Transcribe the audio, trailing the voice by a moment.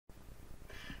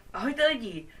Ahojte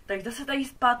lidi, tak zase tady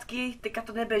zpátky, teďka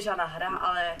to nebude žádná hra,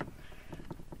 ale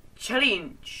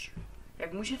challenge.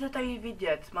 Jak můžete tady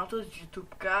vidět, má to z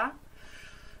YouTubeka.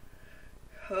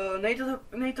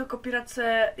 Nejde to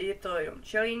kopírace, je to jenom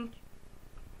challenge.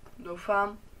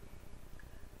 Doufám.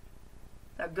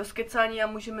 Tak do skecání a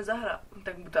můžeme zahrát.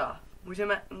 Tak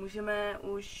můžeme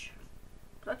už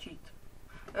začít.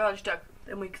 Jo, až tak, to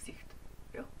je můj ksicht.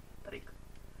 Jo, tady.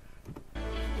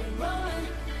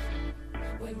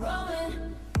 We're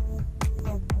rolling.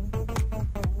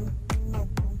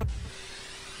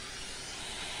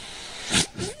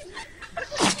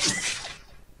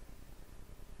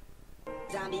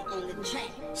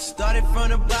 Started from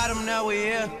the bottom, now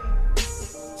we're here.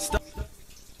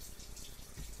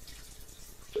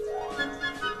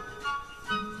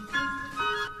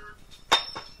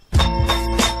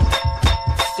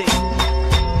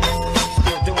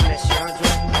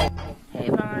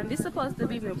 This is supposed to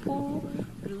be in a pool,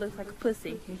 but it looks like a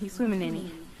pussy, and he's swimming in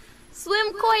it.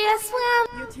 Swim, Koya,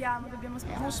 swim! Io ti amo, dobbiamo...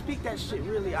 Don't speak that shit,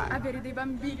 really. Avere dei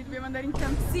bambini, dobbiamo andare in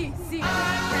campo. Sì, sì.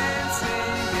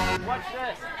 Watch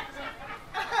this.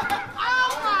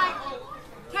 Oh my!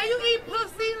 Can you eat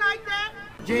pussy like that?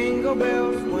 Jingle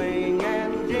bells swing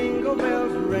and jingle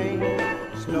bells ring,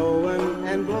 snowing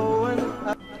and blowing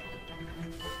up.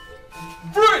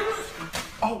 Freeze!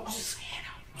 Oh,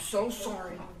 Santa, I'm so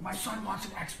sorry. My son wants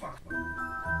an Xbox.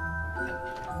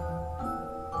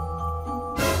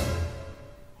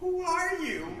 Who are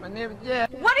you? My name is Jeff.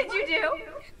 What did you do?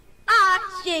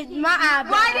 Shit, my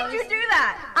eyeballs. Why did you do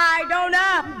that? I don't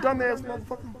know. Dumbass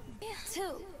motherfucker.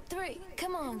 2, 3,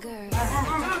 come on, girl.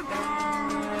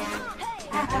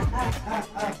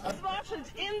 Spotted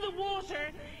in the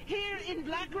water here in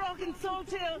Black Rock and Salt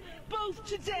Hill, both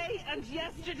today and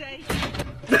yesterday.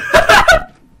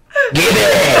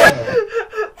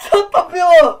 Co to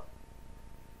bylo?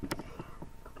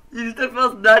 Jste byla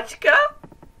značka?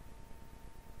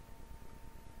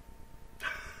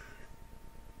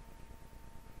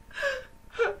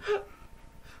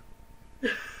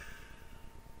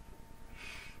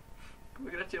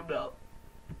 Pokračujeme dál.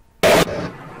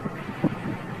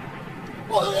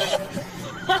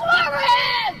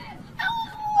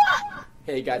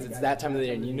 Hey guys, it's that time of the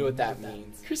year and you know what that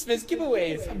means. Christmas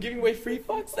giveaways! I'm giving away free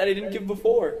fucks that I didn't give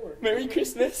before. Merry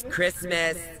Christmas!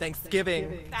 Christmas,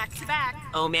 Thanksgiving. Back to back.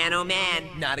 Oh man,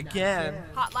 not again.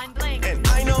 Hotline bling. And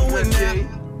I know when that.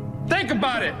 Think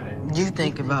about it. You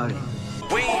think about it.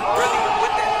 We ain't really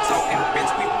with that talking,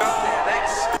 bitch. We bout that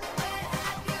action.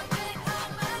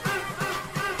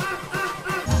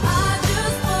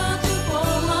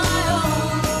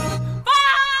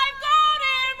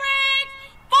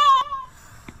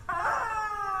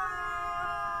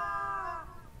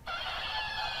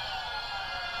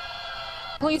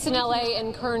 Police in LA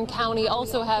and Kern County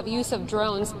also have use of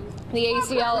drones. The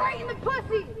ACL. Right in the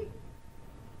pussy.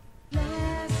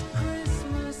 Last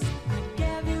Christmas, I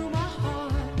gave you my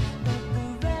heart, but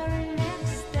the very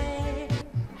next day.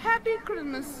 Happy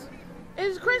Christmas.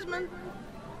 It's Christmas.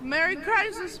 Merry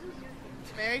Christmas.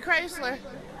 Merry Chrysler.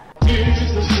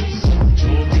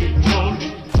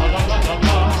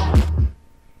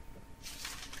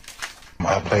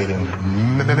 I played in.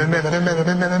 And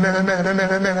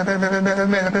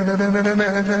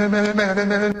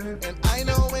I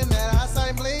know when that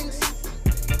eyesight blinks,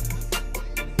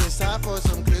 it's time for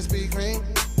some Krispy Kreme.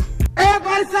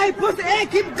 Everybody say pussy and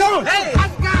keep it going. Hey, I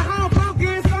just got home from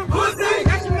getting some pussy.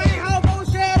 Got your main hoe gon'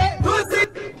 share that pussy.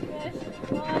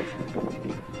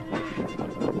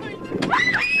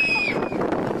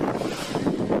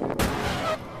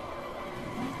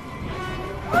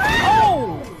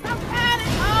 Oh!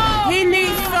 He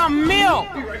needs some milk.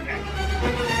 Oh,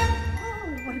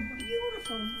 what a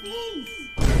beautiful vase.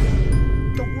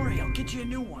 Don't worry, I'll get you a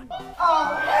new one.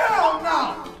 Oh, hell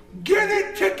no! Get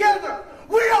it together.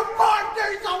 We are 5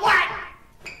 days away.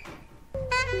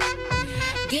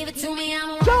 Give it to me,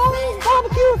 I'm Joey's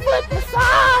barbecue foot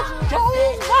massage.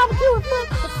 Joey's barbecue foot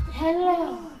massage.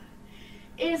 Hello,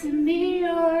 is it me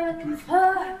you're looking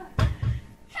for?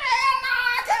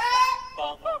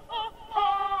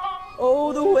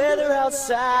 Oh, the weather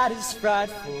outside is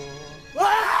frightful.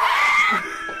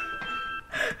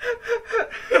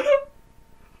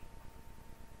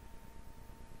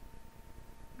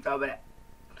 Dobre.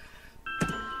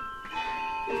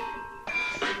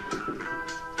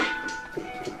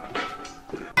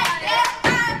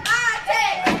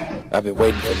 I've been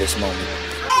waiting for this moment.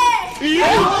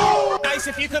 Nice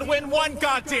if you could win one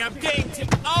goddamn game.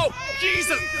 Oh,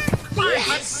 Jesus!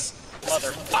 Yes.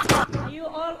 Motherfucker! You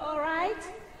all right?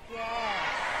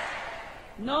 Yes.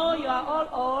 No, you are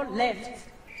all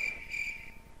left.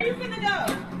 Where you finna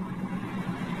go?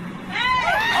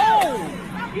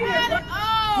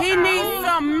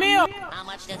 some milk. How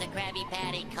much does a Krabby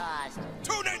Patty cost?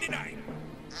 $2.99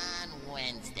 on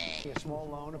Wednesday. A small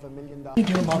loan of $1 million. I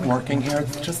do love working here.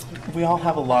 It's just, we all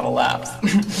have a lot of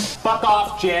laughs. Fuck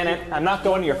off, Janet. I'm not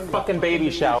going to your fucking baby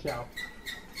shower.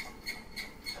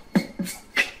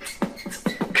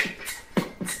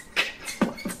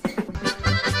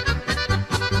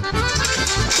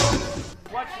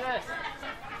 What's this?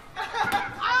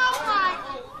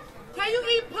 Can you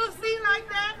eat pussy like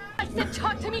that? I said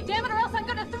talk to me, damn it, or else I'm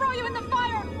gonna throw you in the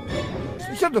fire!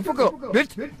 Shut the fuck up,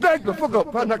 bitch! Back the fuck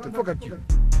up! I'll knock the fuck out you.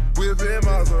 With them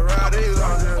Maseratis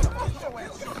on there.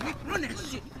 Run that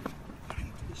shit.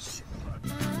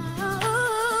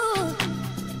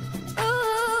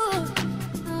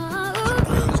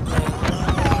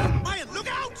 Ryan, look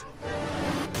out!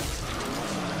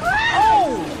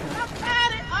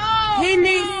 He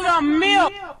needs some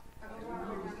milk.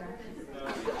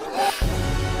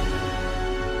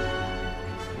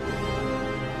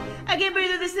 I can't breathe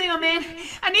through this thing, oh man.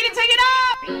 I need to take it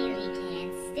off. Really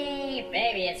can't stay,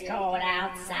 baby. It's cold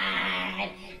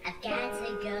outside. I've got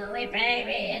to go away,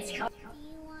 baby. It's cold. Do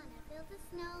you wanna build a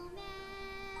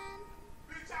snowman?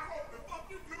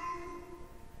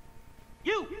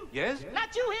 You. Yes?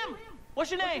 Not you, him. What's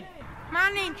your name?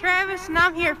 My name's Travis, and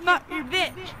I'm here. Fuck your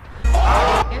bitch.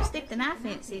 Go stick the knife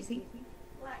in it, Sissy.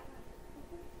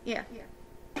 Yeah.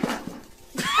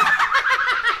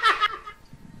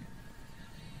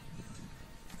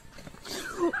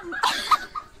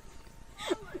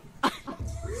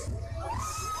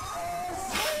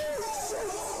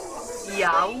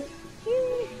 Yow.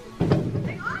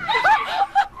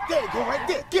 There you go, right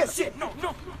there. Get shit. No.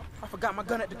 I forgot my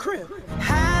gun at the crib.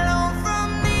 Hello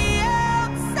from the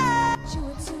outside. You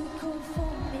were too cool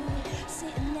for me,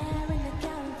 sitting there in the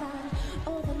caravan.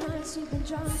 All the nights we've been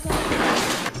drunk. Fans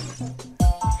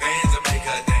will make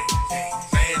her dance.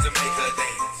 Fans will make her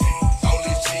dance. All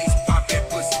these cheeks popping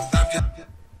pussy. I'm just.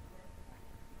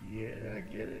 Yeah, I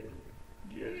get it.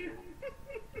 Get it.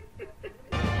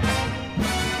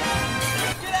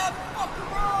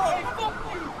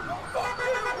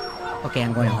 Okay,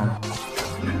 I'm going home.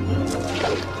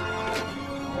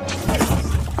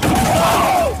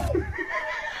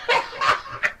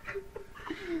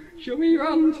 Show me your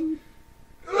arms.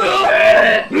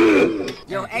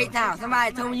 Yo, A-Town,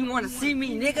 somebody told me you want to see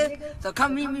me, nigga. So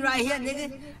come meet me right here,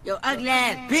 nigga. Yo, ugly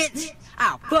ass bitch.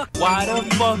 I'll fuck you. Why the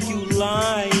fuck you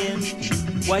lying?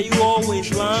 Why you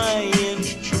always lying?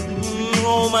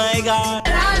 Oh my God. I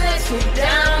let you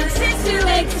down. It's too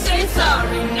late to say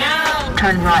sorry now.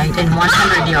 Turn right in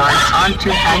 100 yards onto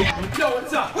Hyde. Yo,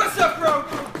 what's up? What's up, bro?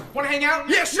 Wanna hang out?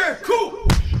 Yeah, sure. Cool.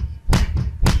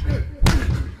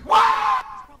 What?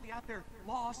 He's probably out there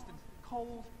lost and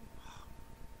cold.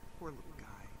 Poor little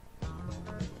guy.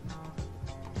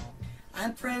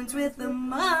 I'm friends with the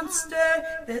monster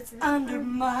that's under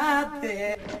my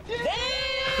bed.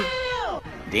 Damn!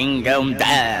 Ding dong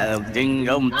dive, ding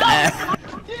dong dive.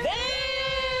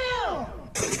 Damn!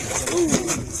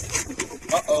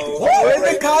 Uh-oh. Where's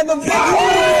the condom?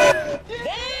 Damn!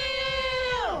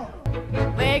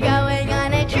 We're going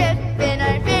on a trip in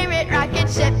our favorite rocket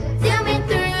ship, zooming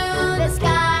through the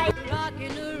sky,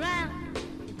 rocking around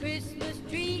the Christmas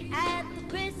tree at the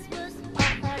Christmas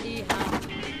party house.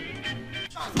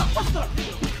 What's up?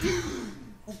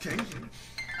 Okay.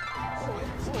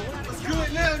 Let's do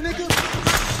it now, nigga.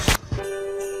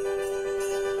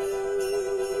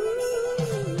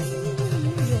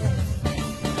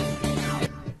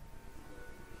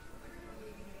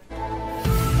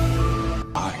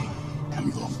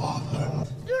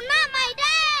 You're not my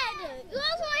dad! You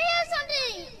also want to hear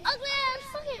something! Ugly ass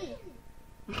fucking...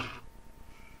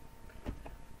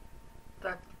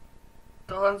 Tak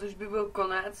tohle už by byl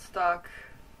konec, tak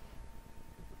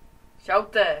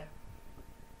čaute.